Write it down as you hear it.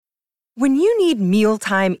When you need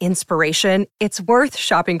mealtime inspiration, it's worth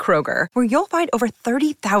shopping Kroger, where you'll find over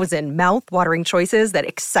 30,000 mouth-watering choices that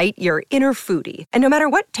excite your inner foodie. And no matter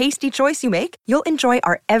what tasty choice you make, you'll enjoy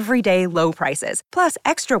our everyday low prices, plus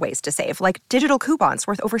extra ways to save, like digital coupons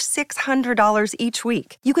worth over $600 each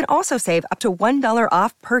week. You can also save up to $1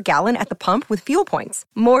 off per gallon at the pump with fuel points.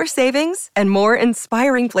 More savings and more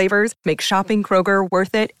inspiring flavors make shopping Kroger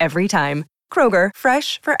worth it every time. Kroger,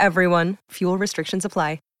 fresh for everyone. Fuel restrictions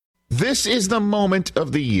apply. This is the moment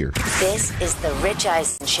of the year. This is the Rich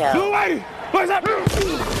Eisen Show. Hey, what's up?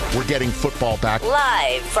 We're getting football back.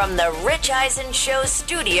 Live from the Rich Eisen Show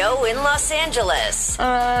studio in Los Angeles.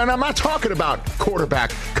 And I'm not talking about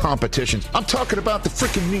quarterback competitions. I'm talking about the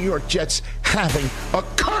freaking New York Jets having a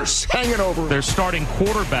curse hanging over. Their starting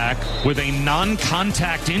quarterback with a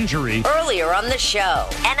non-contact injury. Earlier on the show,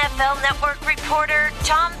 NFL Network reporter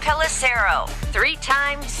Tom Pelissero,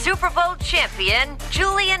 three-time Super Bowl champion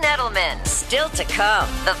Julian Edelman. Still to come,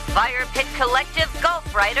 the Fire Pit Collective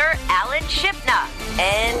golf writer Alan Shipnuck.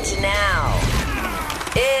 And now,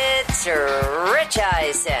 it's Rich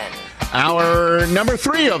Eisen. Our number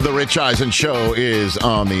 3 of the Rich Eisen Show is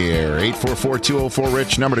on the air.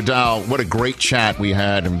 844-204-RICH, number to dial. What a great chat we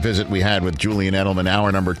had and visit we had with Julian Edelman.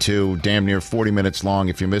 Hour number 2, damn near 40 minutes long.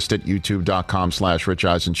 If you missed it, youtube.com/Rich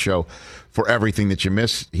Eisen Show for everything that you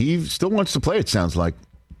missed. He still wants to play, it sounds like.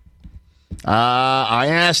 I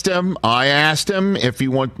asked him if he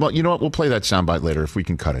want. Well, you know what? We'll play that soundbite later if we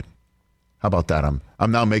can cut it. How about that?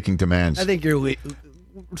 I'm now making demands. I think you're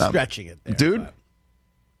stretching it there, dude.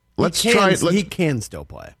 But Let's try. He can still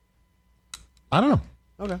play. I don't know.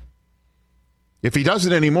 Okay. If he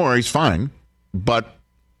doesn't anymore, he's fine. But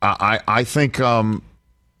I think he'd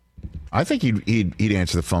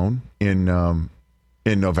answer the phone in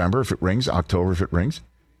November if it rings, October if it rings,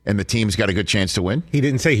 and the team's got a good chance to win. He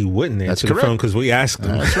didn't say he wouldn't answer the phone because we asked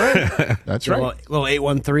him. That's right. That's right. Little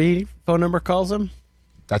 813 phone number calls him.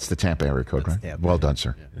 That's the Tampa area code, right? Tampa. Well done,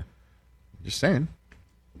 sir. Yeah. Just saying.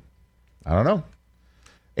 I don't know.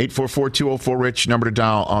 844-204-RICH, number to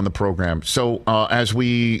dial on the program. So as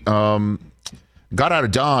we got out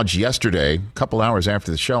of Dodge yesterday, a couple hours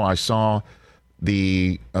after the show, I saw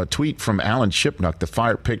the tweet from Alan Shipnuck, the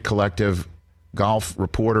Fire Pit Collective golf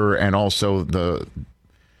reporter and also the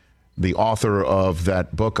author of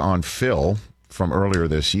that book on Phil from earlier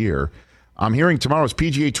this year. I'm hearing tomorrow's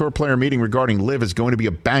PGA Tour player meeting regarding LIV is going to be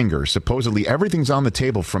a banger. Supposedly everything's on the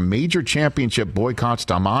table from major championship boycotts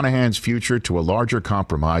to Monahan's future to a larger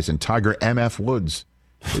compromise, and Tiger M.F. Woods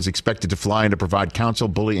is expected to fly in to provide counsel,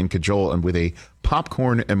 bully, and cajole, and with a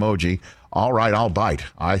popcorn emoji. All right, I'll bite,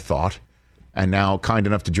 I thought. And now, kind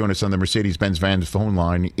enough to join us on the Mercedes-Benz Van phone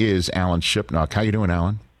line is Alan Shipnuck. How you doing,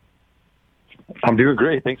 Alan? I'm doing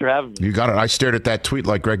great. Thanks for having me. You got it. I stared at that tweet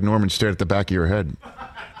like Greg Norman stared at the back of your head.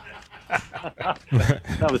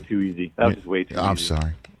 That was too easy. That was just way too easy. I'm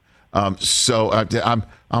sorry. I'm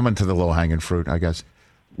into the low-hanging fruit, I guess.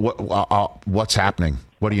 What's happening?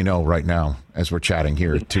 What do you know right now as we're chatting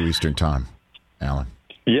here at 2 Eastern Time, Alan?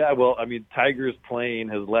 Yeah, well, I mean, Tiger's plane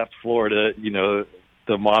has left Florida,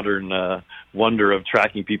 the modern wonder of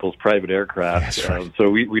tracking people's private aircraft. That's right. So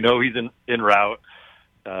we know he's en route.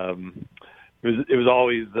 It was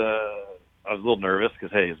always... I was a little nervous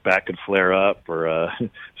because, hey, his back could flare up or his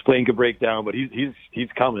plane could break down, but he's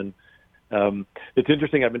coming. It's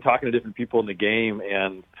interesting. I've been talking to different people in the game,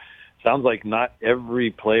 and it sounds like not every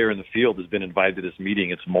player in the field has been invited to this meeting.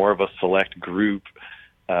 It's more of a select group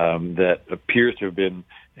that appears to have been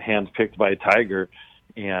handpicked by Tiger,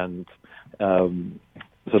 and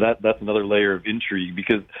so that's another layer of intrigue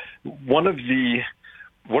because one of the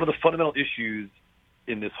fundamental issues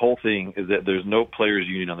in this whole thing is that there's no players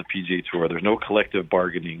union on the PGA Tour. There's no collective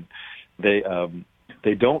bargaining. They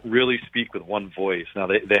don't really speak with one voice. Now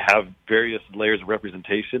they have various layers of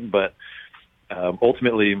representation, but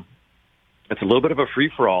ultimately it's a little bit of a free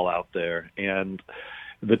for all out there. And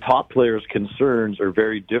the top players' concerns are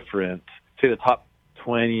very different. Say the top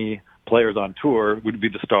 20 players on tour would be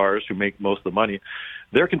the stars who make most of the money.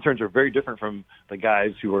 Their concerns are very different from the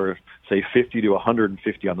guys who are, say, 50 to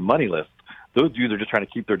 150 on the money list. Those dudes are just trying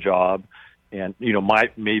to keep their job and,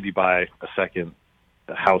 might maybe buy a second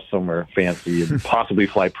house somewhere fancy and possibly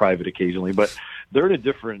fly private occasionally, but they're in a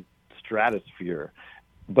different stratosphere.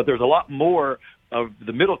 But there's a lot more of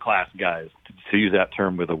the middle-class guys, to use that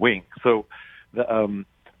term with a wink. So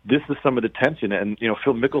this is some of the tension. And,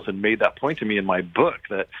 Phil Mickelson made that point to me in my book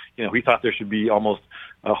that, he thought there should be almost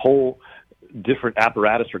a whole different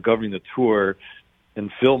apparatus for governing the tour.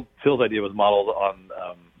 And Phil's idea was modeled on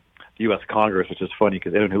U.S. Congress, which is funny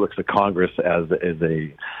because anyone who looks at Congress as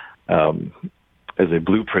a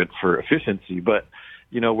blueprint for efficiency, but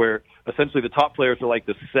where essentially the top players are like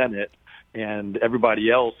the Senate, and everybody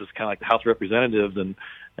else is kind of like the House of Representatives, and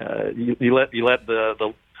you let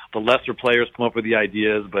the lesser players come up with the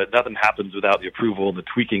ideas, but nothing happens without the approval and the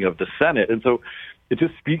tweaking of the Senate. And so it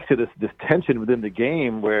just speaks to this tension within the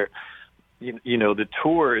game where, you know, the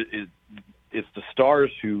tour it's the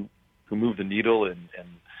stars who move the needle, and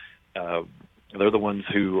they're the ones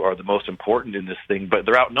who are the most important in this thing, but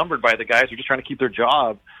they're outnumbered by the guys who are just trying to keep their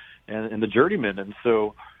job and the journeymen. And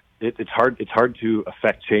so it's hard to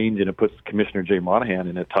affect change, and it puts Commissioner Jay Monahan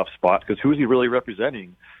in a tough spot, because who is he really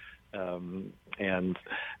representing? And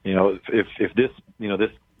you know, if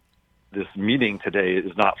this meeting today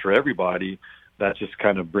is not for everybody, that just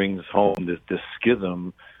kind of brings home this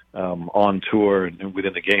schism on tour and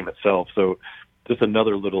within the game itself. So just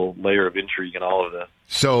another little layer of intrigue in all of this.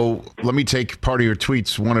 So let me take part of your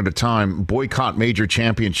tweets one at a time. Boycott major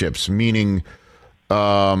championships, meaning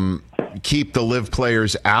keep the live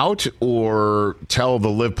players out, or tell the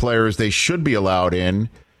live players they should be allowed in,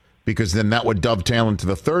 because then that would dovetail into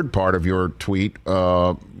the third part of your tweet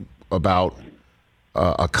about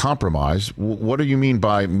a compromise. What do you mean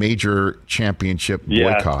by major championship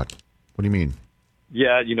boycott? What do you mean?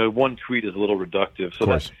 Yeah, you know, one tweet is a little reductive. So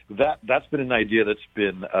that's been an idea that's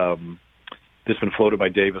been floated by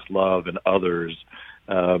Davis Love and others,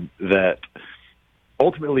 that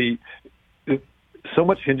ultimately so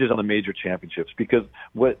much hinges on the major championships, because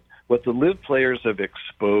what the live players have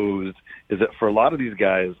exposed is that for a lot of these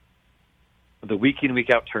guys, the week in, week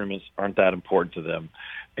out tournaments aren't that important to them.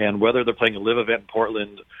 And whether they're playing a live event in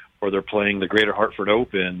Portland or they're playing the Greater Hartford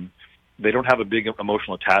Open, they don't have a big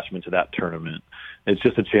emotional attachment to that tournament. It's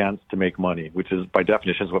just a chance to make money, which is by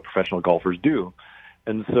definition is what professional golfers do.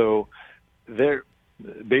 And so they're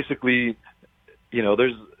basically, you know,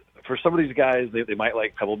 for some of these guys, they might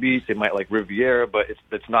like Pebble Beach, they might like Riviera, but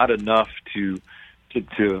it's not enough to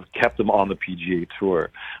have kept them on the PGA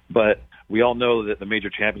Tour. But we all know that the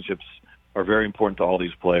major championships are very important to all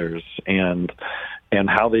these players, and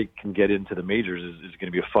how they can get into the majors is going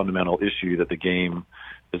to be a fundamental issue that the game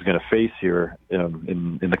is going to face here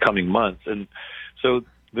in the coming months. And so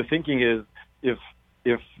the thinking is, if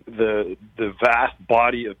the vast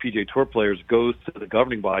body of PGA Tour players goes to the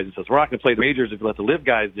governing bodies and says, we're not going to play the majors if we let the live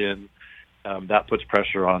guys in, that puts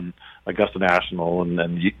pressure on Augusta National and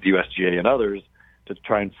then the USGA and others to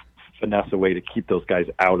try and finesse a way to keep those guys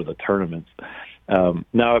out of the tournaments.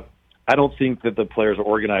 Now, I don't think that the players are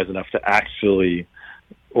organized enough to actually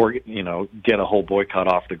get a whole boycott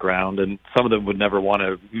off the ground, and some of them would never want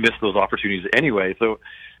to miss those opportunities anyway. So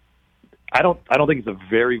I don't think it's a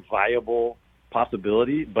very viable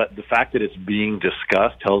possibility, but the fact that it's being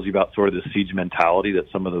discussed tells you about sort of the siege mentality that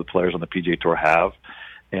some of the players on the PGA Tour have,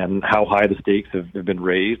 and how high the stakes have been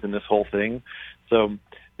raised in this whole thing. So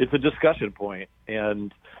it's a discussion point,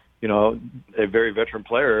 and you know, a very veteran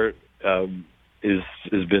player is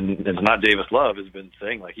not Davis Love, has been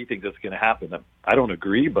saying like he thinks that's going to happen. I don't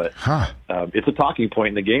agree, but it's a talking point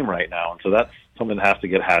in the game right now, and so that's something that has to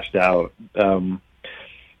get hashed out.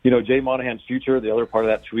 You know, Jay Monahan's future, the other part of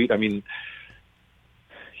that tweet, I mean,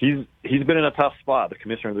 he's been in a tough spot, the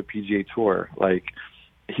commissioner of the PGA Tour. Like,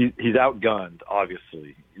 he's outgunned,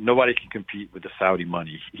 obviously. Nobody can compete with the Saudi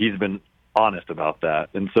money. He's been honest about that.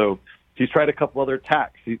 And so he's tried a couple other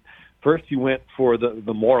tacks. First, he went for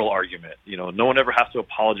the moral argument. You know, no one ever has to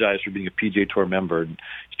apologize for being a PGA Tour member. And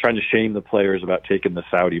he's trying to shame the players about taking the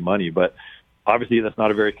Saudi money. But obviously that's not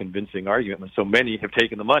a very convincing argument when so many have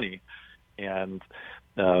taken the money. And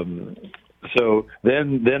so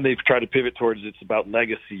then they've tried to pivot towards it's about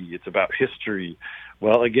legacy, it's about history.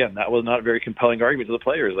 Well, again, that was not a very compelling argument to the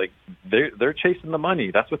players. Like, they're chasing the money.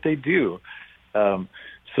 That's what they do.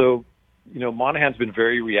 So, you know, Monahan's been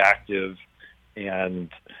very reactive, and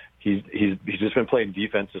he's just been playing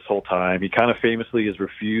defense this whole time. He kind of famously has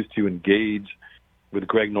refused to engage with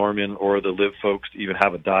Greg Norman or the LIV folks to even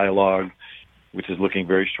have a dialogue, which is looking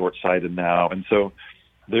very short-sighted now. And so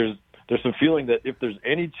there's some feeling that if there's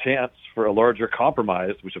any chance for a larger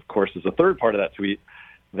compromise, which of course is the third part of that tweet,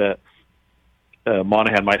 that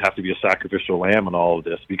Monahan might have to be a sacrificial lamb in all of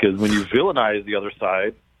this, because when you villainize the other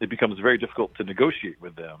side, it becomes very difficult to negotiate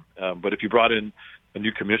with them. But if you brought in a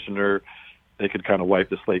new commissioner, they could kind of wipe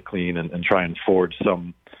the slate clean and try and forge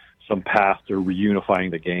some path to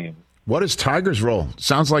reunifying the game. What is Tiger's role?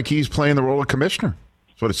 Sounds like he's playing the role of commissioner.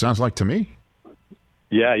 That's what it sounds like to me.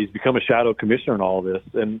 Yeah, he's become a shadow commissioner in all of this.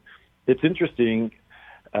 And it's interesting,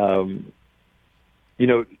 you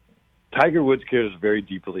know, Tiger Woods cares very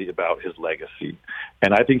deeply about his legacy.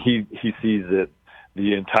 And I think he sees that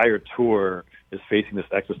the entire tour is facing this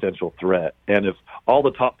existential threat. And if all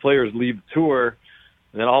the top players leave the tour,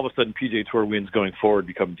 And then all of a sudden, PGA Tour wins going forward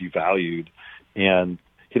become devalued, and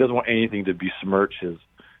he doesn't want anything to besmirch his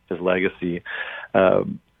legacy.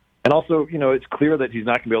 And also, it's clear that he's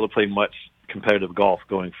not going to be able to play much competitive golf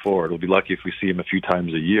going forward. We'll be lucky if we see him a few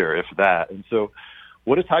times a year, if that. And so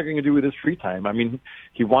what is Tiger going to do with his free time? I mean,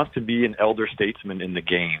 he wants to be an elder statesman in the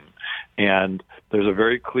game. And there's a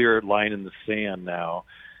very clear line in the sand now.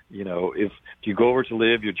 If you go over to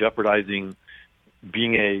LIV, you're jeopardizing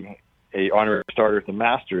being a honorary starter at the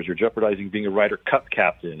Masters. You're jeopardizing being a Ryder Cup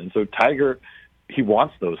captain. And so Tiger, he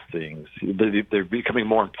wants those things. They're becoming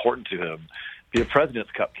more important to him. Be a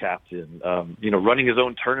President's Cup captain, running his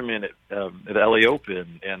own tournament at the LA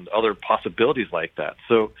Open and other possibilities like that.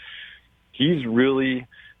 So he's really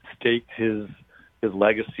staked his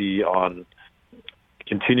legacy on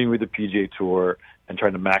continuing with the PGA Tour and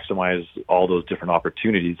trying to maximize all those different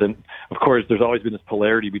opportunities. And, of course, there's always been this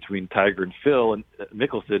polarity between Tiger and Phil and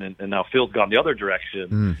Mickelson, and now Phil's gone the other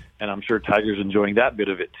direction, and I'm sure Tiger's enjoying that bit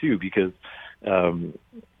of it too because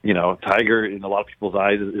Tiger, in a lot of people's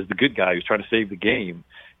eyes, is the good guy who's trying to save the game.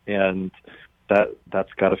 And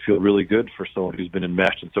that's got to feel really good for someone who's been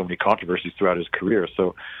enmeshed in so many controversies throughout his career.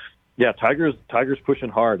 So, yeah, Tiger's pushing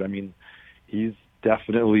hard. I mean, he's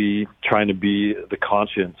definitely trying to be the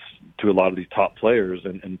conscience to a lot of these top players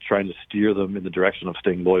and trying to steer them in the direction of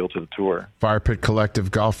staying loyal to the tour. Fire Pit Collective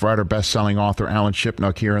golf writer, best-selling author Alan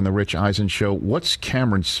Shipnuck here on the Rich Eisen Show. What's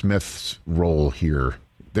Cameron Smith's role here?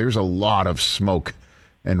 There's a lot of smoke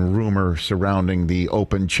and rumor surrounding the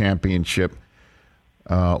Open Championship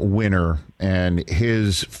winner and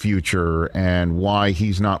his future and why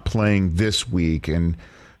he's not playing this week, and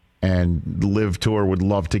LIV Tour would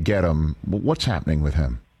love to get him. What's happening with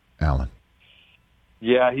him, Alan?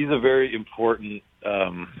 Yeah, he's a very important,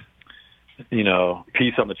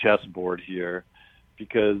 piece on the chessboard here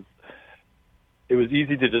because it was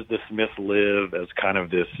easy to just dismiss LIV as kind of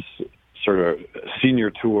this sort of senior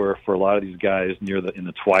tour for a lot of these guys in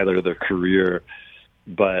the twilight of their career.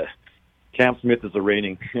 But Cam Smith is the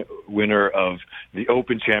reigning winner of the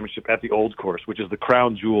Open Championship at the Old Course, which is the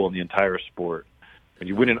crown jewel in the entire sport. When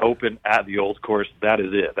you win an Open at the Old Course, that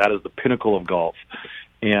is it. That is the pinnacle of golf.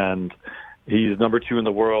 And he's number 2 in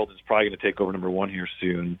the world. He's probably going to take over number 1 here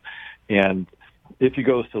soon. And if he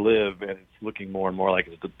goes to LIV, and it's looking more and more like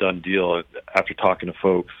it's a done deal after talking to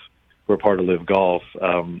folks who are part of LIV Golf,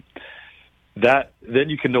 then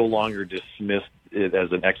you can no longer dismiss it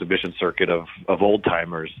as an exhibition circuit of old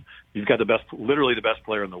timers. You've got literally the best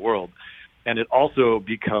player in the world. And it also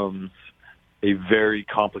becomes a very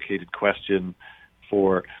complicated question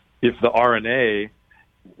for if the R&A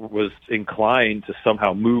was inclined to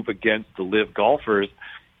somehow move against the LIV golfers,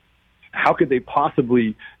 how could they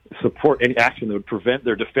possibly support any action that would prevent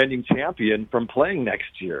their defending champion from playing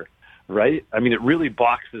next year, right? I mean, it really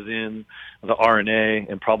boxes in the R&A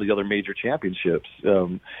and probably other major championships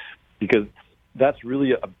because that's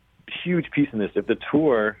really a huge piece in this. If the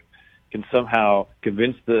tour can somehow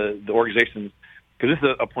convince the organization, because this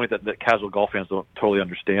is a point that casual golf fans don't totally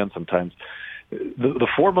understand sometimes, the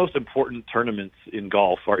 4 most important tournaments in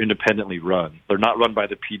golf are independently run. They're not run by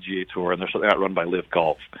the PGA Tour, and they're certainly not run by LIV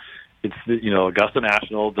Golf. It's Augusta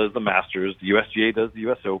National does the Masters, the USGA does the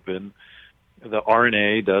U.S. Open, the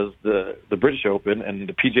R&A does the British Open, and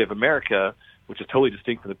the PGA of America, which is totally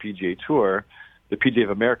distinct from the PGA Tour, the PGA of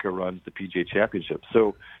America runs the PGA Championship.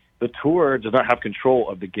 So the tour does not have control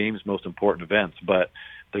of the game's most important events, but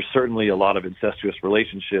there's certainly a lot of incestuous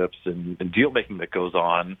relationships and deal-making that goes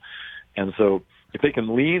on. And so if they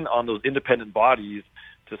can lean on those independent bodies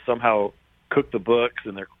to somehow cook the books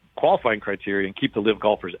and their qualifying criteria and keep the LIV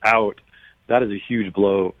golfers out, that is a huge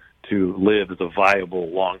blow to LIV as a viable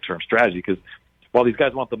long-term strategy because while these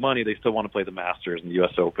guys want the money, they still want to play the Masters and the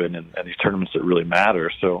U.S. Open and these tournaments that really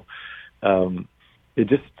matter. So Cameron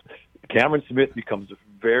Smith becomes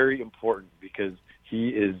very important because he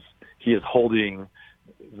is holding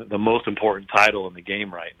the most important title in the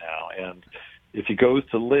game right now. And if he goes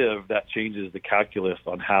to LIV, that changes the calculus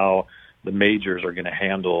on how the majors are going to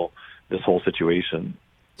handle this whole situation.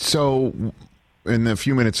 So in the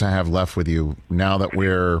few minutes I have left with you, now that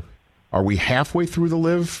are we halfway through the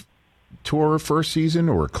LIV Tour first season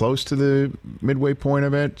or close to the midway point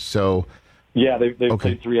of it? So yeah, they've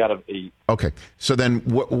played 3 out of 8. Okay. So then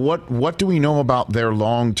what do we know about their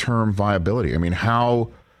long-term viability? I mean, how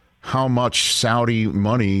much Saudi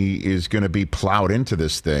money is going to be plowed into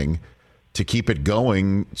this thing to keep it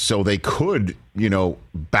going so they could,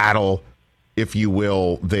 battle, if you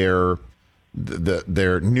will, their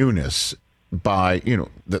newness by,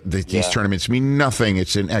 these tournaments mean nothing.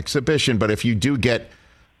 It's an exhibition. But if you do get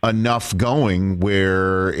enough going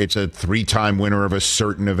where it's a 3-time winner of a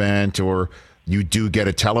certain event or you do get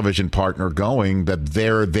a television partner going, that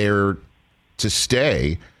they're there to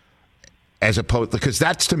stay, as opposed, because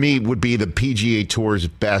that's, to me, would be the PGA Tour's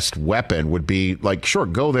best weapon, would be like, sure,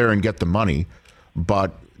 go there and get the money,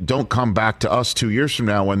 but don't come back to us 2 years from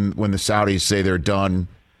now when the Saudis say they're done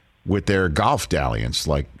with their golf dalliance,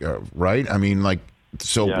 like, right? I mean, like,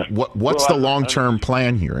 so Yeah. what's the long-term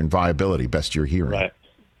plan here and viability, best you're hearing? Right.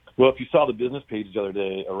 Well, if you saw the business page the other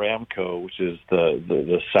day, Aramco, which is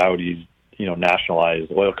the Saudi,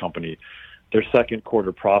 nationalized oil company, their second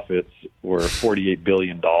quarter profits were $48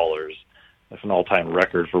 billion. That's an all-time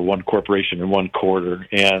record for one corporation in one quarter.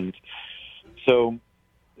 And so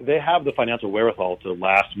they have the financial wherewithal to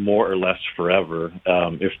last more or less forever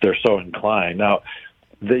if they're so inclined. Now,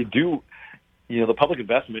 they do, the public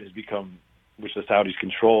investment has become, which the Saudis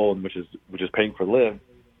control and which is paying for LIV,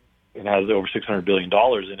 and has over $600 billion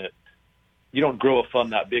in it. You don't grow a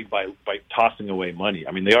fund that big by tossing away money.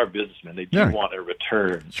 I mean, they are businessmen. They do want a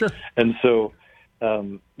return. Sure. And so,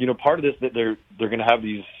 part of this, that they're going to have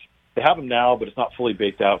these, they have them now, but it's not fully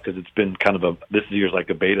baked out because it's been kind of this year's like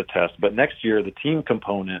a beta test. But next year, the team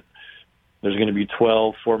component, there's going to be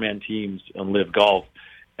 12 four-man teams on LIV Golf,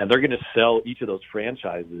 and they're going to sell each of those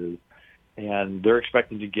franchises, and they're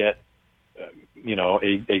expecting to get,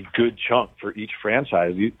 a good chunk for each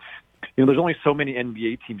franchise. There's only so many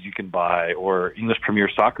NBA teams you can buy or English Premier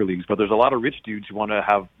Soccer leagues, but there's a lot of rich dudes who want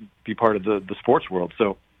to be part of the sports world.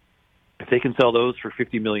 So if they can sell those for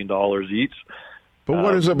 $50 million each. But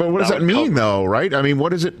what does that mean, though, right? I mean, what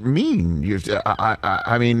does it mean?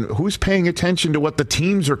 I mean, who's paying attention to what the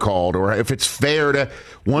teams are called, or if it's fair to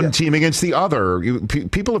one team against the other?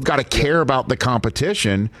 People have got to care about the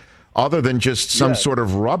competition, other than just some sort of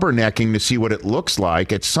rubbernecking to see what it looks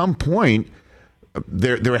like. At some point,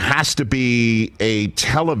 there has to be a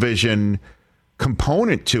television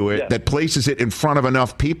component to it that places it in front of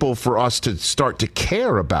enough people for us to start to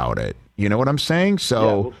care about it. You know what I'm saying?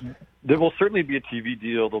 So. Yeah, there will certainly be a TV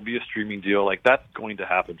deal. There'll be a streaming deal. Like, that's going to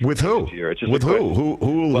happen. With who? It's just with who?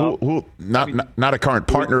 Who? Not a current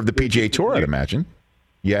partner of the PGA Tour, I'd imagine.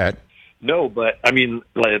 Yet. No, but I mean,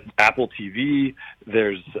 like Apple TV.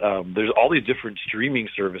 There's all these different streaming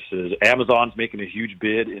services. Amazon's making a huge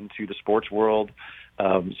bid into the sports world,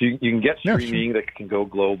 so you can get streaming that can go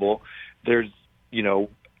global. There's, maybe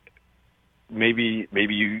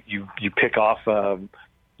you pick off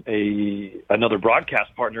another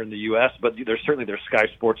broadcast partner in the U.S., but there's Sky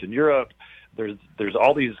Sports in Europe. There's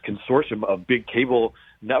all these consortium of big cable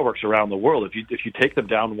networks around the world. If you take them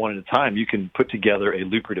down one at a time, you can put together a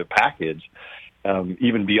lucrative package,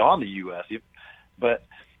 even beyond the U.S. But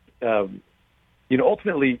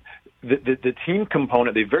ultimately, the team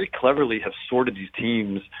component, they very cleverly have sorted these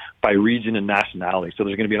teams by region and nationality. So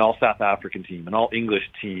there's going to be an all South African team, an all English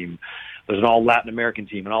team. There's an all Latin American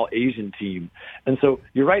team, an all Asian team. And so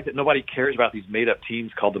you're right that nobody cares about these made-up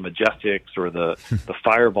teams called the Majestics or the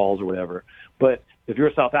Fireballs or whatever. But if you're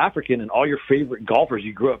a South African and all your favorite golfers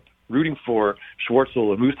you grew up rooting for,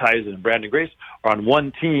 Schwartzel and Moosthuizen and Brandon Grace, are on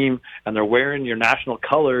one team and they're wearing your national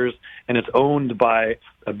colors and it's owned by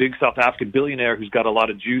a big South African billionaire who's got a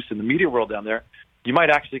lot of juice in the media world down there, you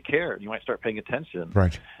might actually care. You might start paying attention.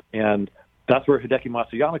 Right. And that's where Hideki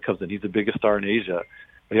Matsuyama comes in. He's the biggest star in Asia.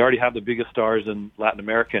 They already have the biggest stars in Latin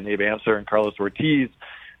America, and Abe Answer and Carlos Ortiz.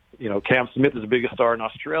 Cam Smith is the biggest star in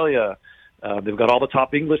Australia. They've got all the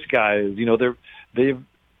top English guys.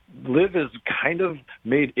 LIV has kind of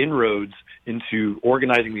made inroads into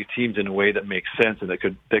organizing these teams in a way that makes sense and that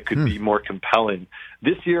could be more compelling.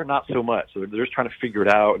 This year, not so much. So they're just trying to figure it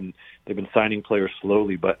out, and they've been signing players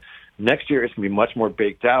slowly. But next year, it's going to be much more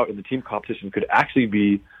baked out, and the team competition could actually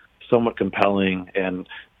be somewhat compelling, and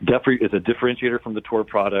definitely is a differentiator from the tour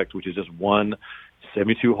product, which is just one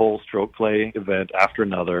 72-hole stroke play event after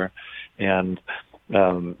another. And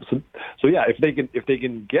if they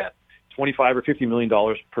can get $25 or $50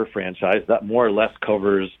 million per franchise, that more or less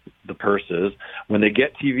covers the purses. When they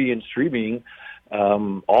get TV and streaming,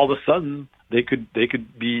 all of a sudden they could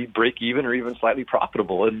be break even or even slightly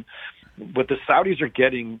profitable. And what the Saudis are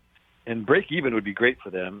getting, and break even would be great for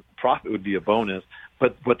them, profit would be a bonus.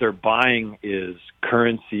 But what they're buying is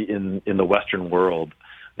currency in the Western world.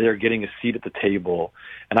 They are getting a seat at the table.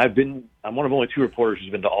 And I'm one of only two reporters who's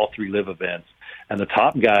been to all three LIV events. And the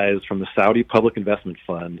top guys from the Saudi Public Investment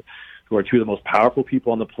Fund, who are two of the most powerful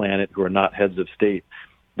people on the planet, who are not heads of state,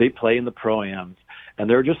 they play in the Pro-Ams. And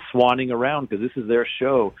they're just swanning around because this is their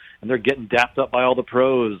show. And they're getting dapped up by all the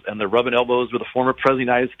pros. And they're rubbing elbows with the former president of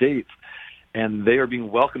the United States. And they are being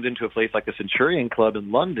welcomed into a place like the Centurion Club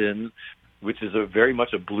in London, which is very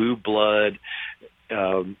much a blue blood,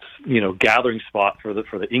 gathering spot for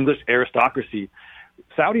the English aristocracy.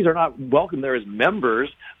 Saudis are not welcome there as members,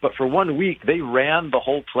 but for 1 week they ran the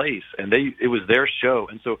whole place, and it was their show.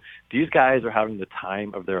 And so these guys are having the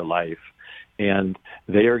time of their life, and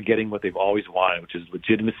they are getting what they've always wanted, which is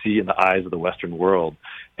legitimacy in the eyes of the Western world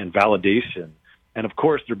and validation. And of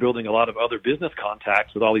course, they're building a lot of other business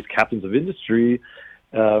contacts with all these captains of industry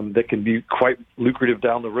that can be quite lucrative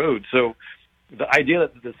down the road. So the idea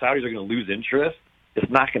that the Saudis are going to lose interest,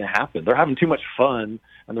 it's not going to happen. They're having too much fun,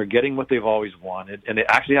 and they're getting what they've always wanted, and they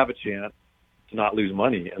actually have a chance to not lose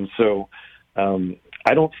money. And so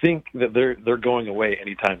I don't think that they're going away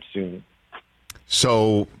anytime soon.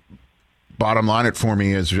 So bottom line it for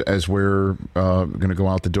me as we're going to go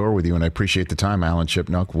out the door with you, and I appreciate the time, Alan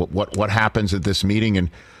Shipnuck. What happens at this meeting? And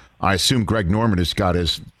I assume Greg Norman has got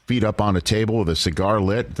his feet up on a table with a cigar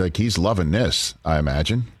lit. Like, he's loving this, I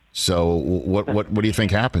imagine. So what do you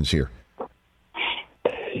think happens here?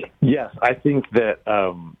 Yes, I think that,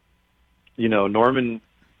 Norman,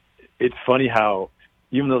 it's funny how,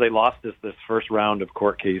 even though they lost this first round of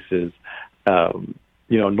court cases,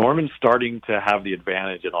 Norman's starting to have the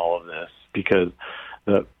advantage in all of this, because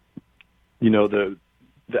the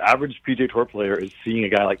average PGA Tour player is seeing a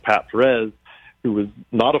guy like Pat Perez, who was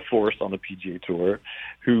not a force on the PGA Tour,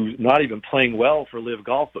 who's not even playing well for Live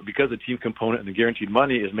Golf, but because the team component and the guaranteed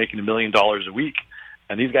money is making $1 million a week.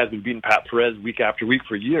 And these guys have been beating Pat Perez week after week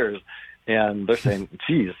for years, and they're saying,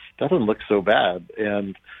 geez, that doesn't look so bad.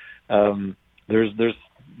 And there's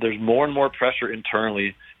more and more pressure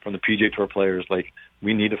internally from the PGA Tour players, like,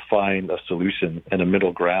 we need to find a solution and a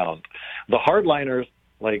middle ground. The hardliners,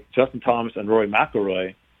 like Justin Thomas and Rory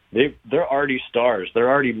McIlroy, they're already stars. They're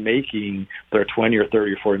already making their $20 or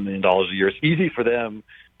 $30 or $40 million a year. It's easy for them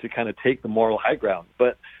to kind of take the moral high ground,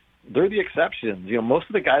 but they're the exceptions. Most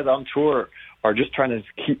of the guys on tour are just trying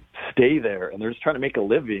to stay there, and they're just trying to make a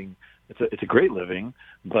living. It's a great living,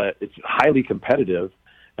 but it's highly competitive,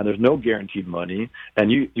 and there's no guaranteed money.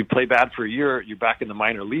 And you play bad for a year, you're back in the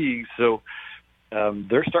minor leagues. So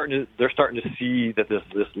they're starting to see that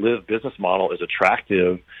this Live business model is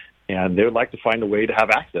attractive, and they would like to find a way to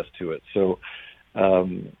have access to it. So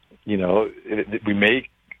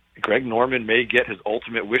Greg Norman may get his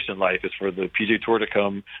ultimate wish in life, is for the PGA Tour to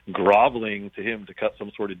come groveling to him to cut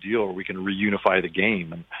some sort of deal where we can reunify the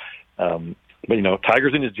game. And but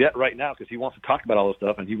Tiger's in his jet right now because he wants to talk about all this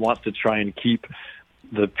stuff, and he wants to try and keep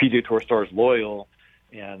the PGA Tour stars loyal.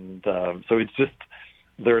 And so it's just,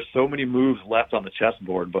 there are so many moves left on the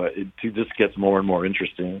chessboard, but it just gets more and more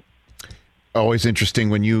interesting. Always interesting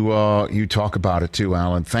when you talk about it too,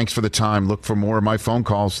 Alan. Thanks for the time. Look for more of my phone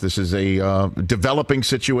calls. This is a developing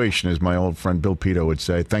situation, as my old friend Bill Pito would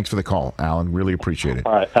say. Thanks for the call, Alan. Really appreciate it.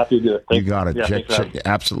 All right, happy to do it. You got it. Yeah,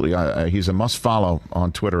 absolutely. He's a must follow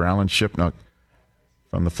on Twitter, Alan Shipnuck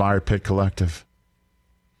from the Fire Pit Collective.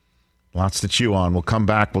 Lots to chew on. We'll come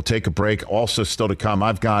back. We'll take a break. Also still to come,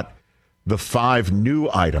 I've got the 5 new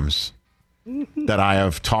items that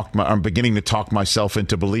I'm beginning to talk myself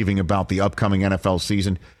into believing about the upcoming NFL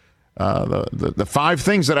season. The 5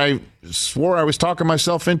 things that I swore I was talking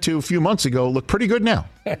myself into a few months ago look pretty good now.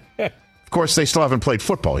 Of course, they still haven't played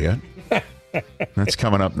football yet. That's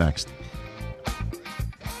coming up next.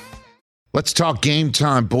 Let's talk Game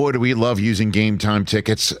Time. Boy, do we love using Game Time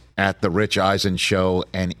tickets at the Rich Eisen Show.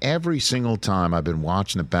 And every single time I've been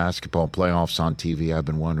watching the basketball playoffs on TV, I've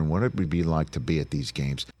been wondering what it would be like to be at these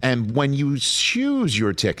games. And when you choose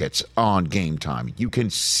your tickets on Game Time, you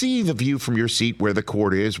can see the view from your seat where the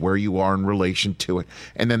court is, where you are in relation to it.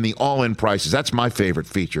 And then the all-in prices. That's my favorite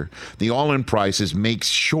feature. The all-in prices makes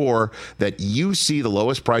sure that you see the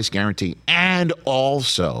lowest price guarantee and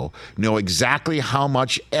also know exactly how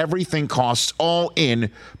much everything costs all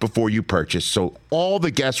in before you purchase. So all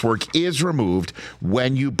the guesswork is removed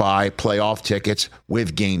when you buy playoff tickets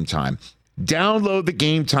with Game Time. Download the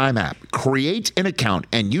Game Time app, create an account,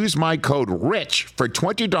 and use my code RICH for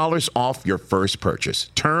 $20 off your first purchase.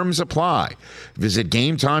 Terms apply. Visit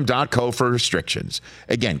GameTime.co for restrictions.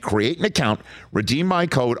 Again, create an account, redeem my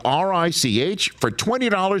code RICH for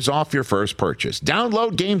 $20 off your first purchase.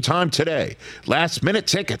 Download Game Time today. Last minute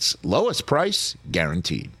tickets, lowest price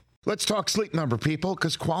guaranteed. Let's talk Sleep Number, people,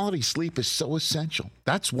 because quality sleep is so essential.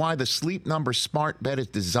 That's why the Sleep Number Smart Bed is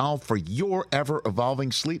designed for your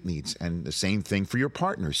ever-evolving sleep needs, and the same thing for your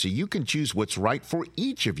partner, so you can choose what's right for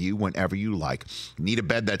each of you whenever you like. Need a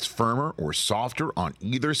bed that's firmer or softer on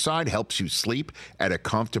either side, helps you sleep at a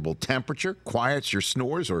comfortable temperature, quiets your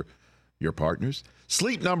snores or your partner's?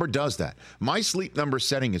 Sleep Number does that. My Sleep Number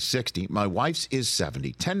setting is 60. My wife's is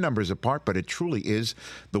 70. 10 numbers apart, but it truly is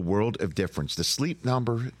the world of difference. The Sleep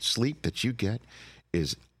Number sleep that you get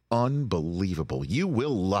is unbelievable. You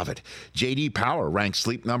will love it. J.D. Power ranks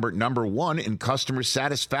Sleep Number number 1 in customer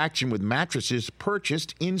satisfaction with mattresses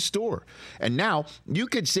purchased in-store. And now you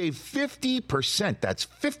could save 50%. That's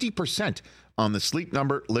 50% on the Sleep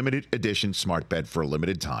Number limited edition smart bed for a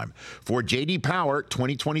limited time. For J.D. Power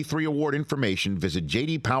 2023 award information, visit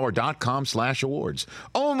jdpower.com/awards.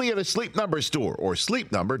 Only at a Sleep Number store or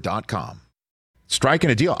sleepnumber.com. Striking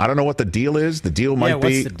a deal. I don't know what the deal is. The deal might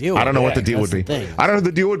be. What's the deal? I don't know what the deal would be. I don't know.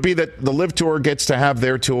 The deal would be that the LIV Tour gets to have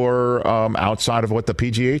their tour outside of what the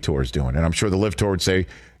PGA Tour is doing, and I'm sure the LIV Tour would say,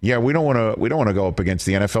 "Yeah, we don't want to go up against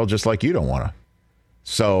the NFL, just like you don't want to."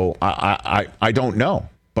 So I don't know.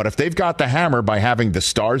 But if they've got the hammer by having the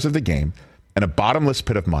stars of the game and a bottomless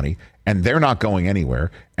pit of money, and they're not going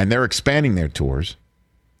anywhere, and they're expanding their tours,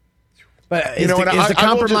 but is the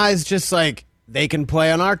compromise just like? They can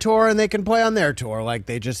play on our tour and they can play on their tour. Like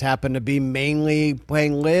they just happen to be mainly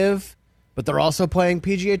playing LIV, but they're also playing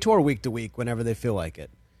PGA Tour week to week whenever they feel like it.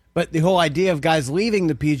 But the whole idea of guys leaving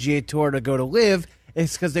the PGA Tour to go to LIV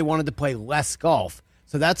is because they wanted to play less golf.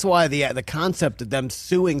 So that's why the concept of them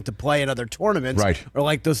suing to play in other tournaments, right, or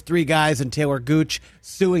like those 3 guys and Taylor Gooch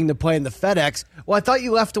suing to play in the FedEx. Well, I thought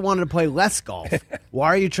you left to wanted to play less golf. Why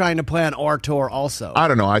are you trying to play on our tour also? I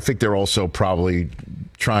don't know. I think they're also probably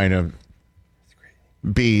trying to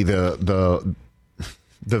be the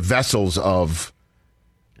vessels of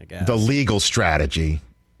the legal strategy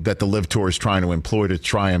that the LIV Tour is trying to employ to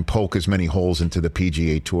try and poke as many holes into the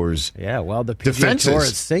PGA Tour's the PGA defenses. Tour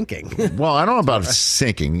is sinking. Well, I don't know about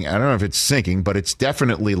sinking. I don't know if it's sinking, but it's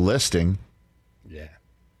definitely listing. Yeah.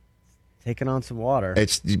 Taking on some water.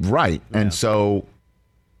 It's right. Yeah. And so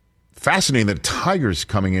fascinating that Tiger's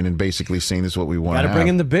coming in and basically saying this is what we want to have. Got to bring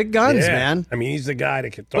in the big guns, man. I mean, he's the guy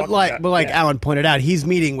that can talk But like Alan pointed out, he's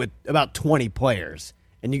meeting with about 20 players,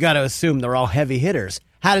 and you got to assume they're all heavy hitters.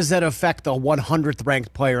 How does that affect the 100th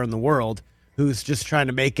ranked player in the world who's just trying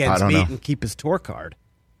to make ends meet and keep his tour card?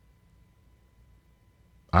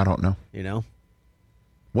 I don't know. You know?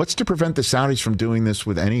 What's to prevent the Saudis from doing this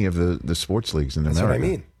with any of the sports leagues in America? That's what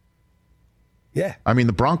I mean. Yeah. I mean,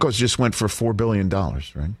 the Broncos just went for $4 billion,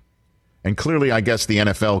 right? And clearly, I guess the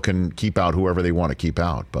NFL can keep out whoever they want to keep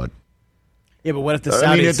out, but yeah. But what if the Saudis?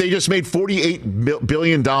 I mean, if they just made $48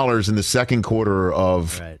 billion in the second quarter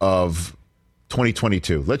of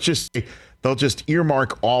 2022, they'll just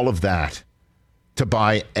earmark all of that to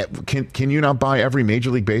buy. Can you not buy every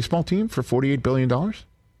Major League Baseball team for $48 billion?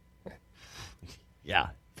 Yeah.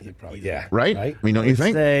 Right? I mean, don't you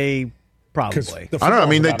think? They probably. I don't know. I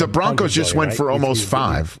mean, the Broncos just went for almost $5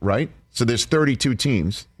 billion, right? So there's 32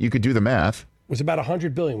 teams. You could do the math. It was about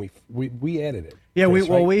 $100 billion. We added it. Yeah,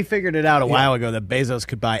 we figured it out a while ago that Bezos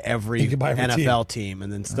could buy every NFL team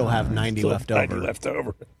and then still have 90 left over. 90 left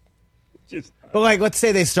over. But like, let's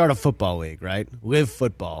say they start a football league, right? LIV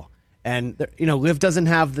football, and LIV doesn't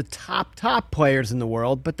have the top players in the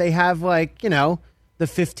world, but they have the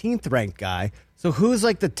 15th ranked guy. So who's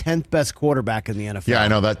like the 10th best quarterback in the NFL? Yeah, I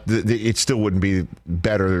know that it still wouldn't be a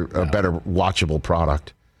better watchable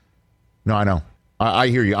product. No, I know. I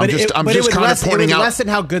hear you. I'm just kind of pointing out. It would lessen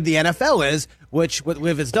how good the NFL is, which what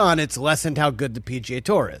LIV has done, it's lessened how good the PGA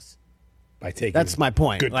Tour is. By taking That's my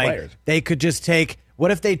point. Good players. They could just take.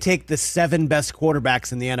 What if they take the 7 best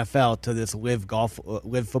quarterbacks in the NFL to this LIV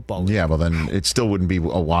football league? Yeah, well then it still wouldn't be a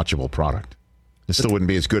watchable product. It still wouldn't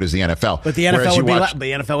be as good as the NFL. But the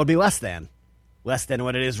NFL would be less than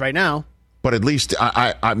what it is right now. But at least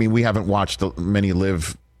I mean, we haven't watched many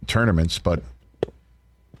LIV tournaments, but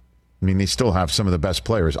I mean, they still have some of the best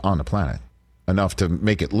players on the planet, enough to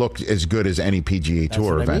make it look as good as any PGA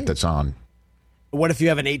Tour event that's on. What if you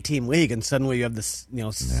have an 8-team league and suddenly you have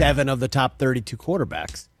 7 of the top 32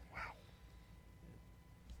 quarterbacks? Wow,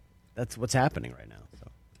 that's what's happening right now. So.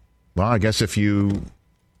 Well, I guess if you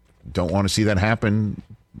don't want to see that happen,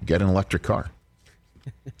 get an electric car.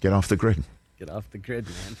 Get off the grid. Get off the grid,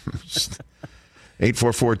 man.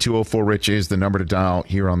 844-204-RICH is the number to dial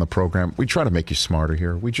here on the program. We try to make you smarter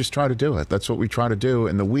here. We just try to do it. That's what we try to do.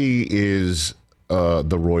 And the we is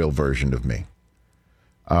the royal version of me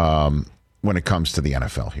when it comes to the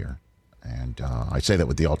NFL here. And I say that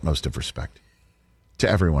with the utmost of respect to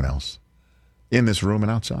everyone else in this room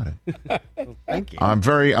and outside it. Thank you. I'm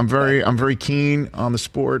very keen on the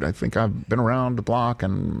sport. I think I've been around the block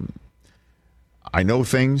and I know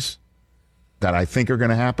things that I think are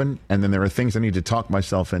going to happen, and then there are things I need to talk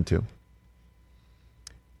myself into.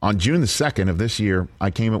 On June the 2nd of this year,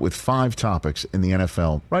 I came up with 5 topics in the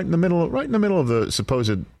NFL, right in the middle of the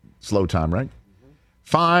supposed slow time, right?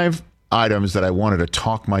 5 items that I wanted to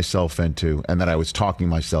talk myself into, and that I was talking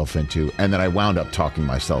myself into, and that I wound up talking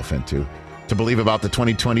myself into to believe about the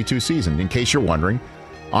 2022 season. In case you're wondering,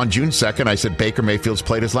 On June 2nd, I said Baker Mayfield's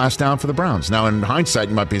played his last down for the Browns. Now, in hindsight,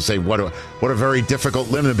 you might be saying, what a very difficult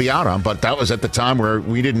limb to be out on, but that was at the time where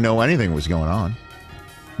we didn't know anything was going on.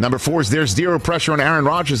 Number 4 is there's zero pressure on Aaron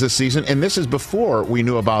Rodgers this season, and this is before we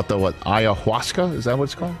knew about the, ayahuasca? Is that what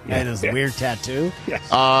it's called? Yeah, and his weird tattoo. Yes.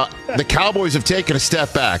 The Cowboys have taken a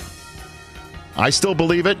step back. I still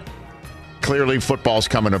believe it. Clearly, football's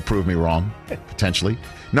coming to prove me wrong, potentially.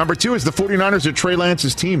 Number 2 is the 49ers are Trey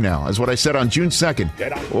Lance's team now, is what I said on June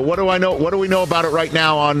 2nd. Well, what do I know? What do we know about it right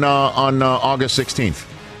now on August 16th?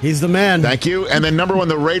 He's the man. Thank you. And then number 1,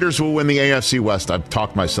 the Raiders will win the AFC West. I've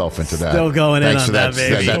talked myself into that. Still going in on that,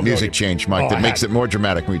 baby. That music change, Mike, that makes it more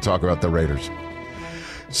dramatic when we talk about the Raiders.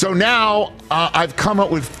 So now I've come up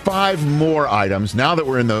with 5 more items now that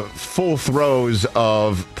we're in the full throes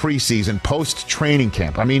of preseason, post-training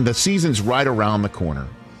camp. I mean, the season's right around the corner.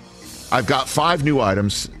 I've got 5 new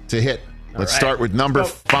items to hit. Let's start with number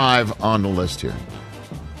 5 on the list here.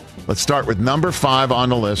 Let's start with number 5 on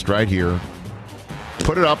the list right here.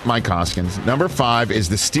 Put it up, Mike Hoskins. Number 5 is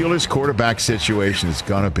the Steelers quarterback situation is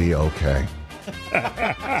going to be okay.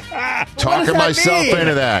 Talking myself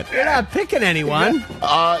into that. You're not picking anyone.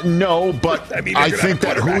 No, but I think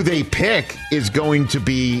that who they pick is going to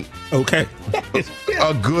be okay.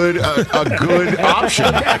 a good option.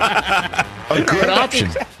 A good option.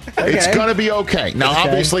 Okay. It's going to be okay. Now,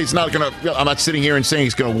 obviously, it's not going to. I'm not sitting here and saying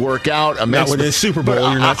it's going to work out. Not with the Super Bowl.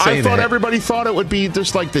 You're not saying I thought that. Everybody thought it would be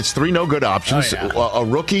just like this 3 no good options. A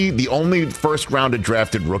rookie, the only first-rounded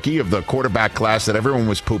drafted rookie of the quarterback class that everyone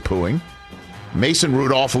was poo-pooing. Mason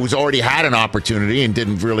Rudolph, who's already had an opportunity and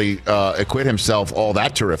didn't really acquit himself all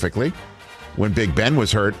that terrifically when Big Ben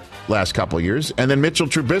was hurt last couple of years. And then Mitchell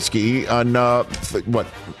Trubisky on,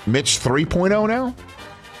 Mitch 3.0 now?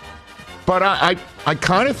 But I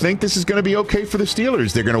kind of think this is going to be okay for the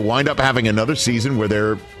Steelers. They're going to wind up having another season where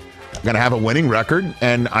they're going to have a winning record.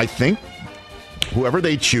 And I think whoever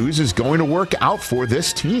they choose is going to work out for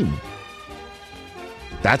this team.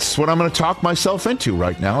 That's what I'm going to talk myself into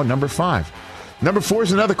right now, number 5. Number 4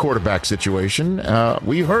 is another quarterback situation.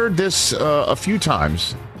 We heard this a few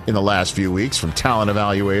times in the last few weeks from talent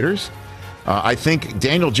evaluators. I think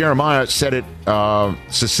Daniel Jeremiah said it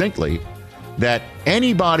succinctly that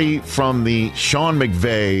anybody from the Sean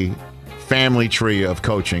McVay family tree of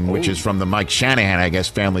coaching, which is from the Mike Shanahan, I guess,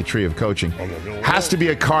 family tree of coaching, has to be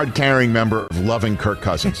a card-carrying member of loving Kirk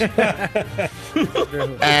Cousins.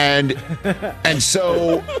 and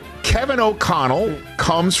so Kevin O'Connell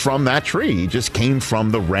comes from that tree. He just came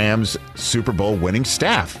from the Rams Super Bowl winning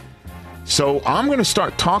staff. So I'm going to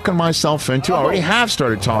start talking myself into, I already have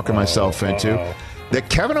started talking myself into, that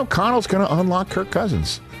Kevin O'Connell's going to unlock Kirk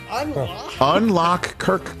Cousins. Unlock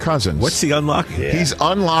Kirk Cousins. What's the unlock? Yeah. He's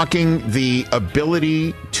unlocking the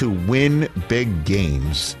ability to win big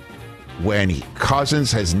games when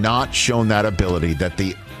Cousins has not shown that ability, that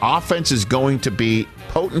the offense is going to be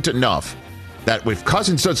potent enough that with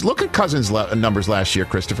Cousins, so look at Cousins' numbers last year,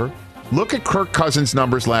 Christopher. Look at Kirk Cousins'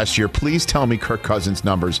 numbers last year. Please tell me Kirk Cousins'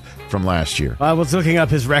 numbers from last year. I was looking up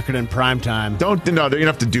his record in primetime. You don't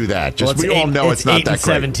have to do that. Just we all know it's not that great.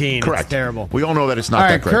 17. Correct. It's terrible. We all know that it's not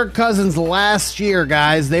that great. Kirk Cousins last year,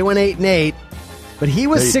 guys, they went 8-8, but he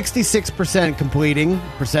was 66% completing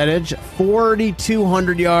percentage,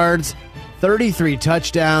 4,200 yards, 33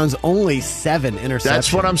 touchdowns, only 7 interceptions.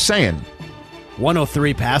 That's what I'm saying.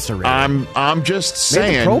 103 passer rating. I'm just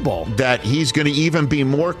saying Pro Bowl. that he's going to even be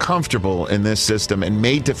more comfortable in this system and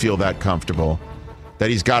made to feel that comfortable, that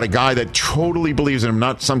he's got a guy that totally believes in him,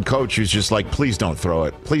 not some coach who's just like, please don't throw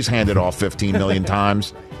it. Please hand it off 15 million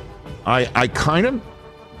times. I kind of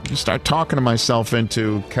start talking to myself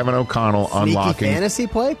into Kevin O'Connell unlocking. Fantasy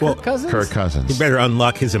play, Cousins? Kirk Cousins. He better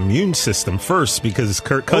unlock his immune system first because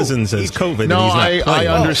Kirk Cousins has COVID. No, and he's not I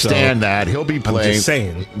understand that. He'll be playing. I'm just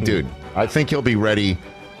saying. Dude, I think he'll be ready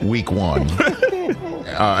week 1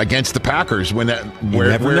 against the Packers when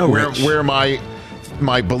where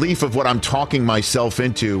my belief of what I'm talking myself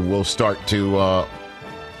into will start to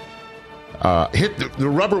hit the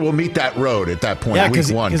rubber will meet that road at that point, week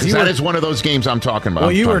 1. Because that is one of those games I'm talking about.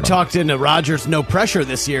 Well, you were talked into Rodgers no pressure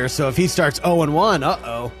this year, so if he starts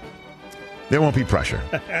 0-1, there won't be pressure.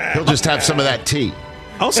 He'll just have some of that tea.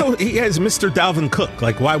 Also, he has Mr. Dalvin Cook.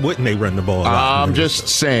 Like, why wouldn't they run the ball? I'm just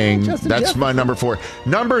saying that's my number 4.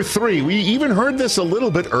 Number 3, we even heard this a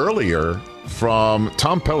little bit earlier from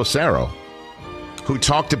Tom Pelissero, who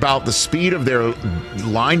talked about the speed of their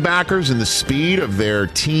linebackers and the speed of their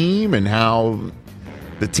team and how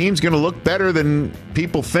the team's going to look better than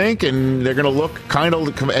people think, and they're going to look kind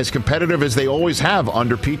of as competitive as they always have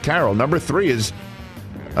under Pete Carroll. Number 3 is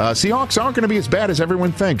Seahawks aren't going to be as bad as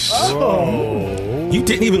everyone thinks. You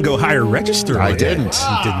didn't even go higher register. I didn't.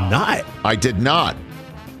 You did not. I did not.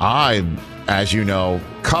 I, as you know,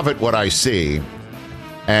 covet what I see.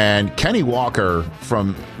 And Kenny Walker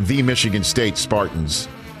from the Michigan State Spartans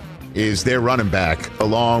is their running back,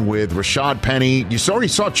 along with Rashad Penny. You already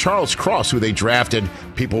saw Charles Cross, who they drafted.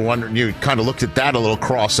 People wondering, you kind of looked at that a little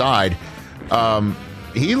cross-eyed.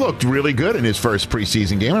 He looked really good in his first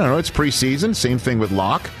preseason game. I know it's preseason. Same thing with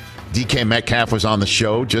Locke. DK Metcalf was on the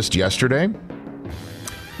show just yesterday.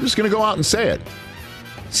 I'm just going to go out and say it.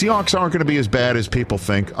 Seahawks aren't going to be as bad as people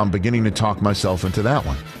think. I'm beginning to talk myself into that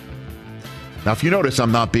one. Now, if you notice,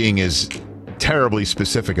 I'm not being as terribly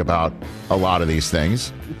specific about a lot of these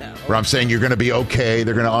things. No. Where I'm saying you're going to be okay,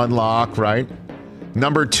 they're going to unlock, right?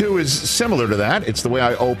 Number two is similar to that. It's the way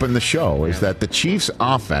I open the show, is that the Chiefs'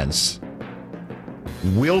 offense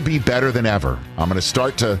will be better than ever. I'm going to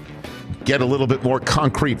start to get a little bit more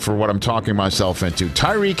concrete for what I'm talking myself into.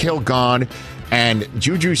 Tyreek Hill gone, and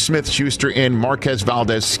Juju Smith-Schuster in, Marquez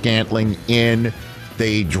Valdez-Scantling in.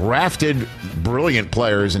 They drafted brilliant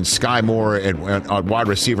players in Sky Moore at wide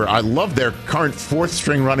receiver. I love their current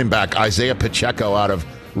fourth-string running back, Isaiah Pacheco, out of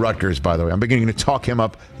Rutgers, by the way. I'm beginning to talk him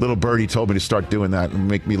up. Little Birdie told me to start doing that and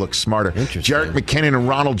make me look smarter. Jerick McKinnon and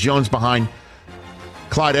Ronald Jones behind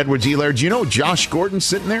Clyde Edwards-Helaire. Do you know Josh Gordon's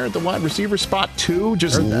sitting there at the wide receiver spot, too,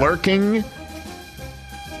 just lurking?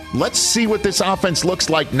 Let's see what this offense looks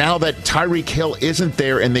like now that Tyreek Hill isn't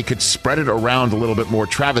there and they could spread it around a little bit more.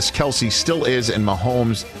 Travis Kelce still is, and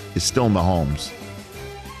Mahomes is still Mahomes.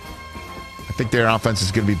 I think their offense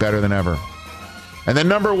is going to be better than ever. And then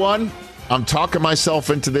number one, I'm talking myself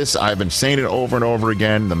into this. I've been saying it over and over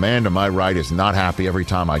again. The man to my right is not happy every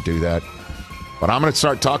time I do that. But I'm going to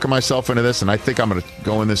start talking myself into this, and I think I'm going to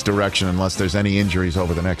go in this direction unless there's any injuries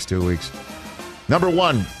over the next 2 weeks. Number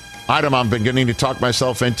one item I'm beginning to talk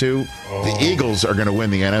myself into, the Eagles are going to win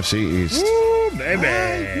the NFC East. Ooh,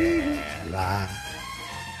 baby.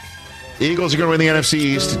 Eagles are going to win the NFC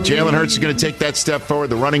East. Jalen Hurts is going to take that step forward.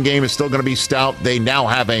 The running game is still going to be stout. They now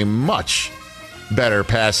have a much better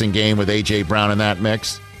passing game with A.J. Brown in that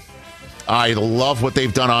mix. I love what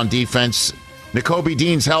they've done on defense. Nakobe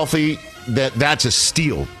Dean's healthy. That's a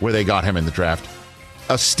steal where they got him in the draft.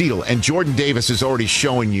 A steal. And Jordan Davis is already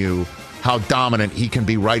showing you how dominant he can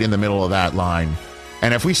be right in the middle of that line.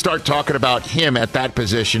 And if we start talking about him at that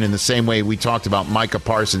position in the same way we talked about Micah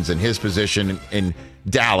Parsons in his position in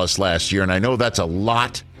Dallas last year, and I know that's a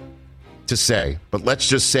lot to say, but let's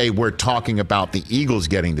just say we're talking about the Eagles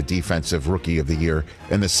getting the Defensive Rookie of the Year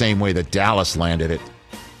in the same way that Dallas landed it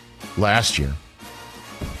last year.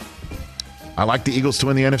 I like the Eagles to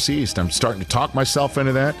win the NFC East. I'm starting to talk myself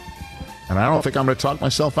into that. And I don't think I'm going to talk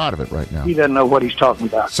myself out of it right now. He doesn't know what he's talking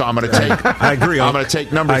about. So I'm going to take. I agree. I'm going to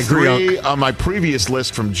take number 3 on my previous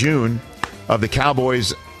list from June of the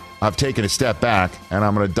Cowboys. I've taken a step back, and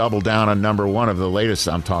I'm going to double down on number 1 of the latest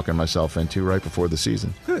I'm talking myself into right before the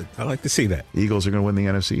season. Good. I like to see that. Eagles are going to win the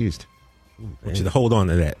NFC East. I want you to hold on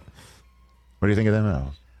to that. What do you think of that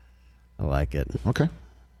now? I like it. Okay.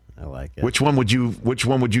 I like it. Which one would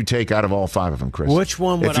you take out of all 5 of them, Chris? Which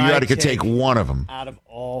one would if you had to take one of them out of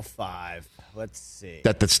all 5? Let's see.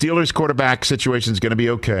 That the Steelers quarterback situation is going to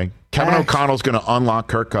be okay. Kevin O'Connell's going to unlock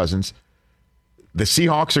Kirk Cousins. The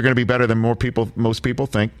Seahawks are going to be better than most people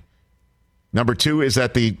think. Number 2 is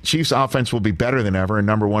that the Chiefs' offense will be better than ever, and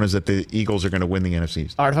number 1 is that the Eagles are going to win the NFC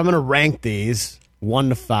East. All right, if I'm going to rank these 1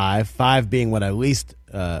 to 5, 5 being what I least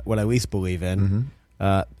believe in.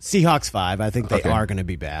 Seahawks 5. I think they are going to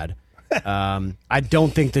be bad. I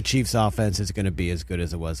don't think the Chiefs' offense is going to be as good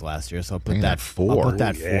as it was last year, so I'll put that 4. I'll put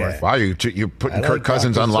that 4th. Wow, you're putting Kirk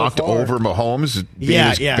Cousins unlocked over Mahomes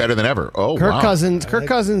being better than ever. Oh, Kirk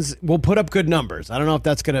Cousins will put up good numbers. I don't know if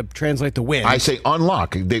that's going to translate to wins. I say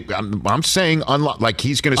unlock. I'm saying unlock. Like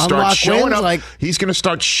he's going to start showing up. He's going to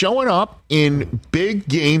start showing up in big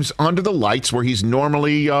games under the lights where he's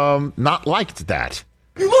normally not liked that.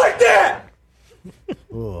 You like that?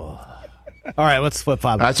 All right, let's flip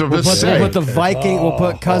 5. That's what we'll put the Viking. We'll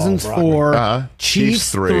put Cousins 4,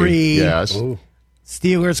 Chiefs 3. Yes.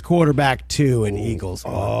 Steelers quarterback 2, and Eagles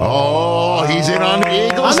 1. Oh, he's in on the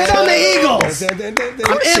Eagles. I'm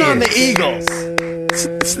in on the Eagles.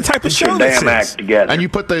 It's the type of show damn act together. And you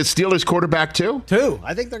put the Steelers quarterback 2? 2.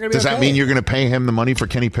 I think they're going to be. Does that mean you're going to pay him the money for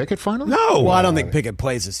Kenny Pickett finally? No. Well, I don't think Pickett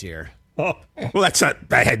plays this year. Oh, well,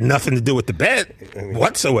 that had nothing to do with the bet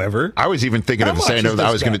whatsoever. I was even thinking of saying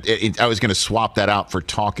I was going to swap that out for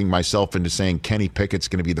talking myself into saying Kenny Pickett's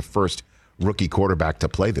going to be the first rookie quarterback to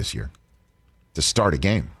play this year, to start a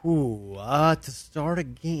game. Ooh, to start a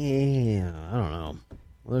game. I don't know.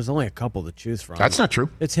 Well, there's only a couple to choose from. That's not true.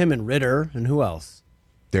 It's him and Ritter, and who else?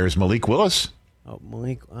 There's Malik Willis. Oh,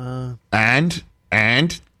 Malik. And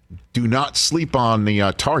And do not sleep on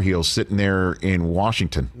the Tar Heels sitting there in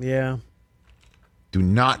Washington. Yeah. Do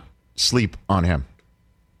not sleep on him.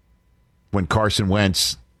 When Carson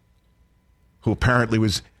Wentz, who apparently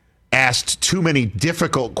was asked too many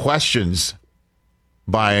difficult questions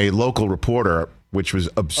by a local reporter, which was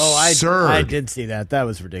absurd. I did see that. That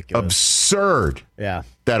was ridiculous. Absurd. Yeah.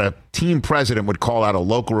 That a team president would call out a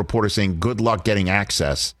local reporter saying, good luck getting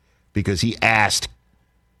access, because he asked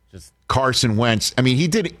Carson Wentz. I mean, he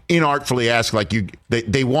did inartfully ask, like,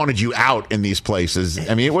 they wanted you out in these places.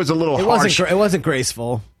 I mean, it was a little harsh. It wasn't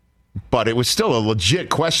graceful. But it was still a legit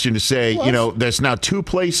question to say, there's now 2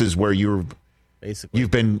 places where you've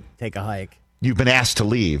been take a hike. You've been asked to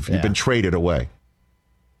leave. Yeah. You've been traded away.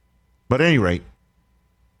 But at any rate,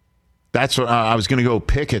 that's what I was going to go.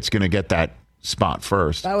 Pickett's going to get that spot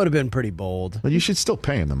first. That would have been pretty bold. But you should still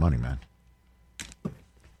pay him the money, man.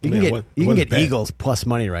 You can get Eagles plus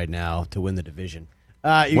money right now to win the division.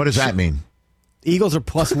 What does that mean? Eagles are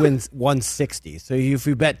plus wins 160. So if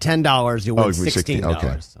you bet $10, you win $16.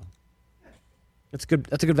 Okay. So that's good.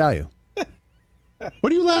 That's a good value. What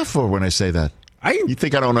do you laugh for when I say that? You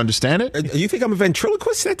think I don't understand it? You think I'm a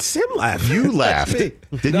ventriloquist? That's him laughing. You laughed.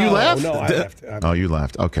 Didn't you laugh? No, I laughed. Oh, you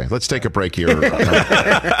laughed. Okay, let's take a break here. Let's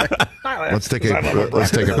take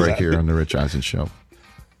a break here on the Rich Eisen Show.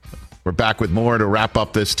 We're back with more to wrap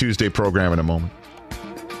up this Tuesday program in a moment.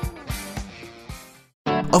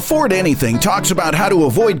 Afford Anything talks about how to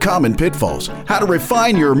avoid common pitfalls, how to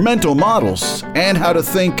refine your mental models, and how to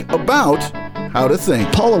think about how to think.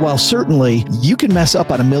 Paula, while certainly you can mess up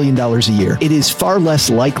on $1 million a year, it is far less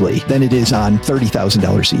likely than it is on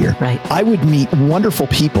 $30,000 a year. Right. I would meet wonderful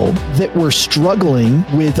people that were struggling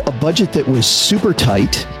with a budget that was super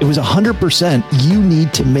tight. It was 100%. You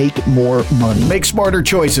need to make more money. Make smarter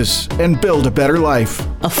choices and build a better life.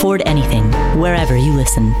 Afford Anything, wherever you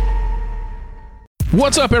listen.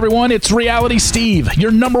 What's up, everyone? It's Reality Steve,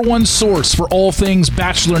 your #1 source for all things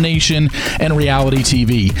Bachelor Nation and reality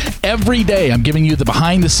TV. Every day, I'm giving you the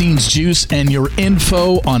behind-the-scenes juice and your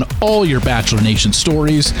info on all your Bachelor Nation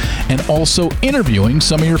stories, and also interviewing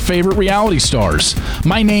some of your favorite reality stars.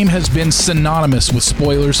 My name has been synonymous with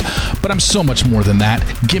spoilers, but I'm so much more than that.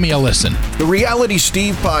 Give me a listen. The Reality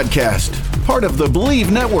Steve Podcast, part of the Believe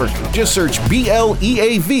Network. Just search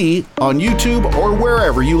BLEAV on YouTube or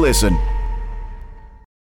wherever you listen.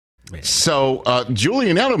 So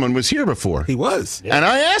Julian Edelman was here before. He was. Yeah. And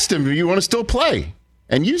I asked him, do you want to still play?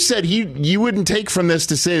 And you said you wouldn't take from this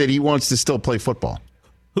to say that he wants to still play football.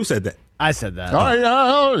 Who said that? I said that. All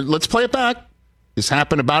right, let's play it back. This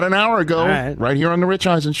happened about an hour ago, right here on the Rich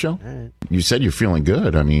Eisen Show. Right. You said you're feeling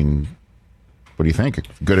good. I mean, what do you think?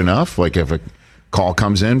 Good enough? Like if a call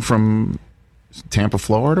comes in from Tampa,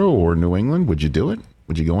 Florida or New England, would you do it?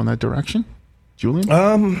 Would you go in that direction? Julian?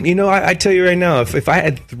 I tell you right now, if I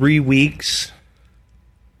had 3 weeks,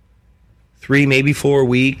 maybe 4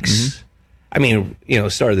 weeks, I mean,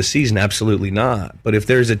 start of the season, absolutely not. But if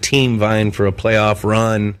there's a team vying for a playoff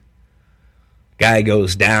run, guy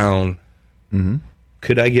goes down,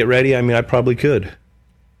 could I get ready? I mean, I probably could.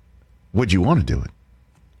 Would you want to do it?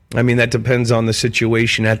 I mean, that depends on the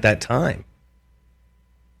situation at that time.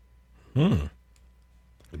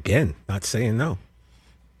 Again, not saying no.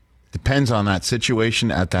 Depends on that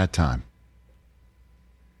situation at that time.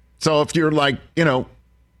 So if you're like,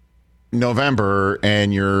 November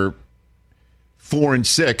and you're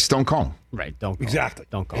 4-6, don't call. Right, don't call. Exactly.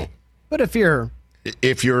 Don't call. But if you're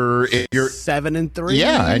 7-3,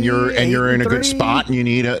 yeah, and you're in a good spot and you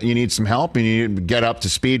need some help and you need to get up to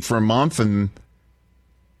speed for a month and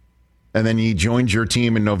then he joins your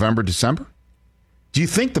team in November, December. Do you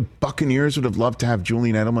think the Buccaneers would have loved to have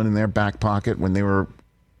Julian Edelman in their back pocket when they were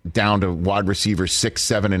down to wide receivers 6,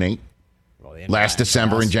 7, and 8 last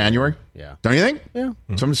December and January? Yeah. Don't you think? Yeah.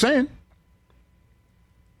 That's what I'm saying.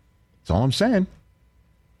 That's all I'm saying.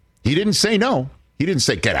 He didn't say no. He didn't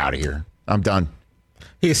say, get out of here. I'm done.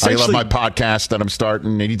 I love my podcast that I'm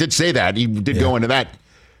starting. And he did say that. He did go into that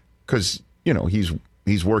because,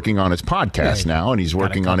 he's working on his podcast now and he's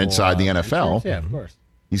working on Inside the NFL. Yeah, of course.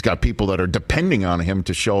 He's got people that are depending on him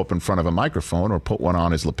to show up in front of a microphone or put one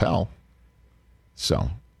on his lapel. So.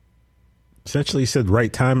 Essentially, he said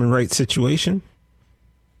right time and right situation.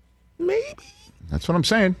 Maybe. That's what I'm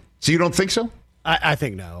saying. So you don't think so? I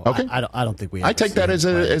think no. Okay. I don't think we. I take that as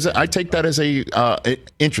a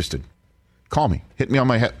interested. Call me. Hit me on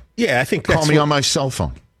my head. Yeah, I think. Call me on my cell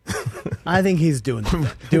phone. I think he's doing.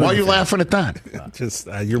 Why are you laughing at that? Just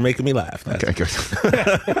you're making me laugh. Okay, good.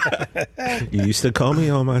 You used to call me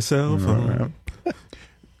on my cell phone.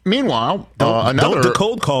 Meanwhile, another... Don't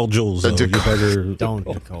cold call Jules, though. You better... Don't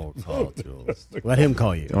cold call Jules. Let him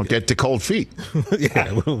call you. Don't get the cold feet. Yeah.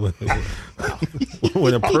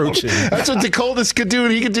 When approaching. That's what the coldest could do.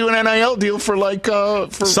 He could do an NIL deal for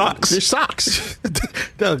socks. Socks.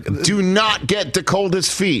 Do not get the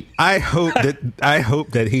coldest feet. I hope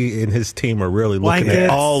that he and his team are really looking at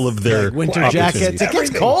all of their winter jackets. It gets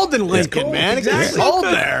cold in Lincoln, man. It gets cold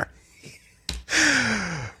there.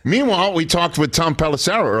 Meanwhile, we talked with Tom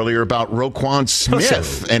Pelissero earlier about Roquan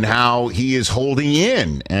Smith and how he is holding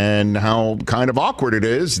in and how kind of awkward it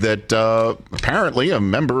is that apparently a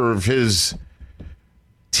member of his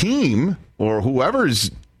team or whoever's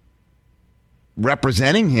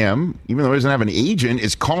representing him, even though he doesn't have an agent,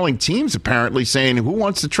 is calling teams apparently saying who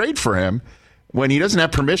wants to trade for him when he doesn't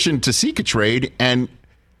have permission to seek a trade, and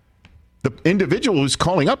the individual who's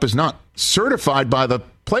calling up is not certified by the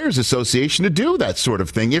Players Association to do that sort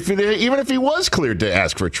of thing, even if he was cleared to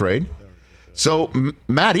ask for a trade. So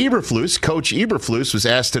Matt Eberflus, Coach Eberflus, was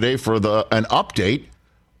asked today for an update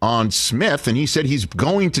on Smith, and he said he's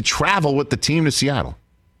going to travel with the team to Seattle.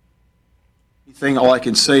 All I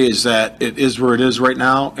can say is that it is where it is right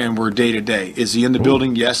now, and we're day to day. Is he in the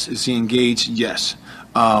building? Yes. Is he engaged? Yes.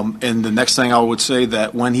 And the next thing I would say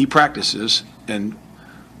that when he practices, and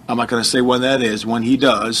I'm not going to say when that is, when he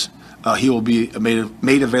does, he will be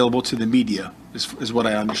made available to the media, is what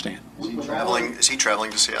I understand. Is he traveling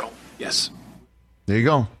to Seattle? Yes. There you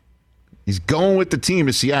go. He's going with the team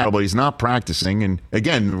to Seattle, but he's not practicing. And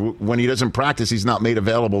again, when he doesn't practice, he's not made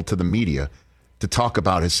available to the media to talk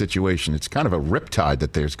about his situation. It's kind of a riptide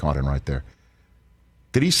that there's caught in right there.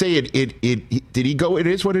 Did he say it? Did he go, it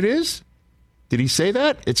is what it is? Did he say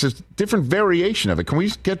that? It's a different variation of it. Can we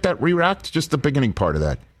get that re-racked? Just the beginning part of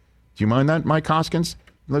that. Do you mind that, Mike Hoskins?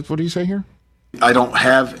 What do you say here? I don't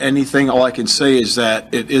have anything. All I can say is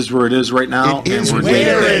that it is where it is right now. It is where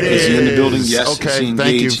it is. Is he in the building? Yes. Okay, is he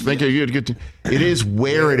engaged? Thank you. It is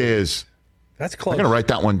where it is. That's close. I'm going to write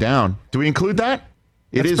that one down. Do we include that?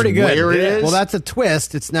 That's it is pretty good. Where it is. Well, that's a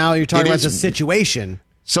twist. It's now you're talking about the situation.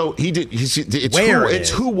 So he did. It's where who, it's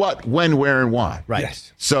who, what, when, where, and why. Right.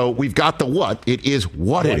 Yes. So we've got the what. It is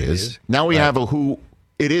what it is. Now we have a who.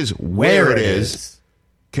 It is where it is.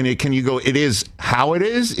 Can you go? It is how it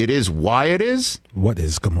is. It is why it is. What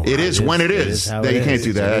is? Come on. It is when it is. You can't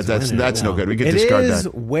do that. That's no good. We can discard that. It is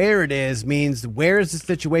where it is means where is the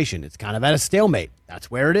situation? It's kind of at a stalemate.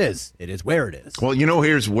 That's where it is. It is where it is. Well,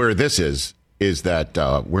 here's where this is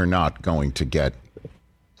that we're not going to get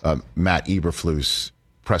Matt Eberflus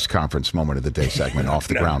press conference moment of the day segment off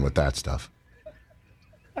the ground with that stuff.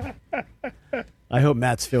 I hope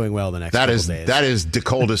Matt's feeling well the next couple days. That is the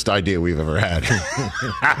coldest idea we've ever had.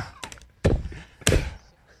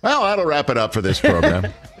 Well, that'll wrap it up for this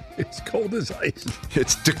program. It's cold as ice.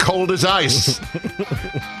 It's the cold as ice.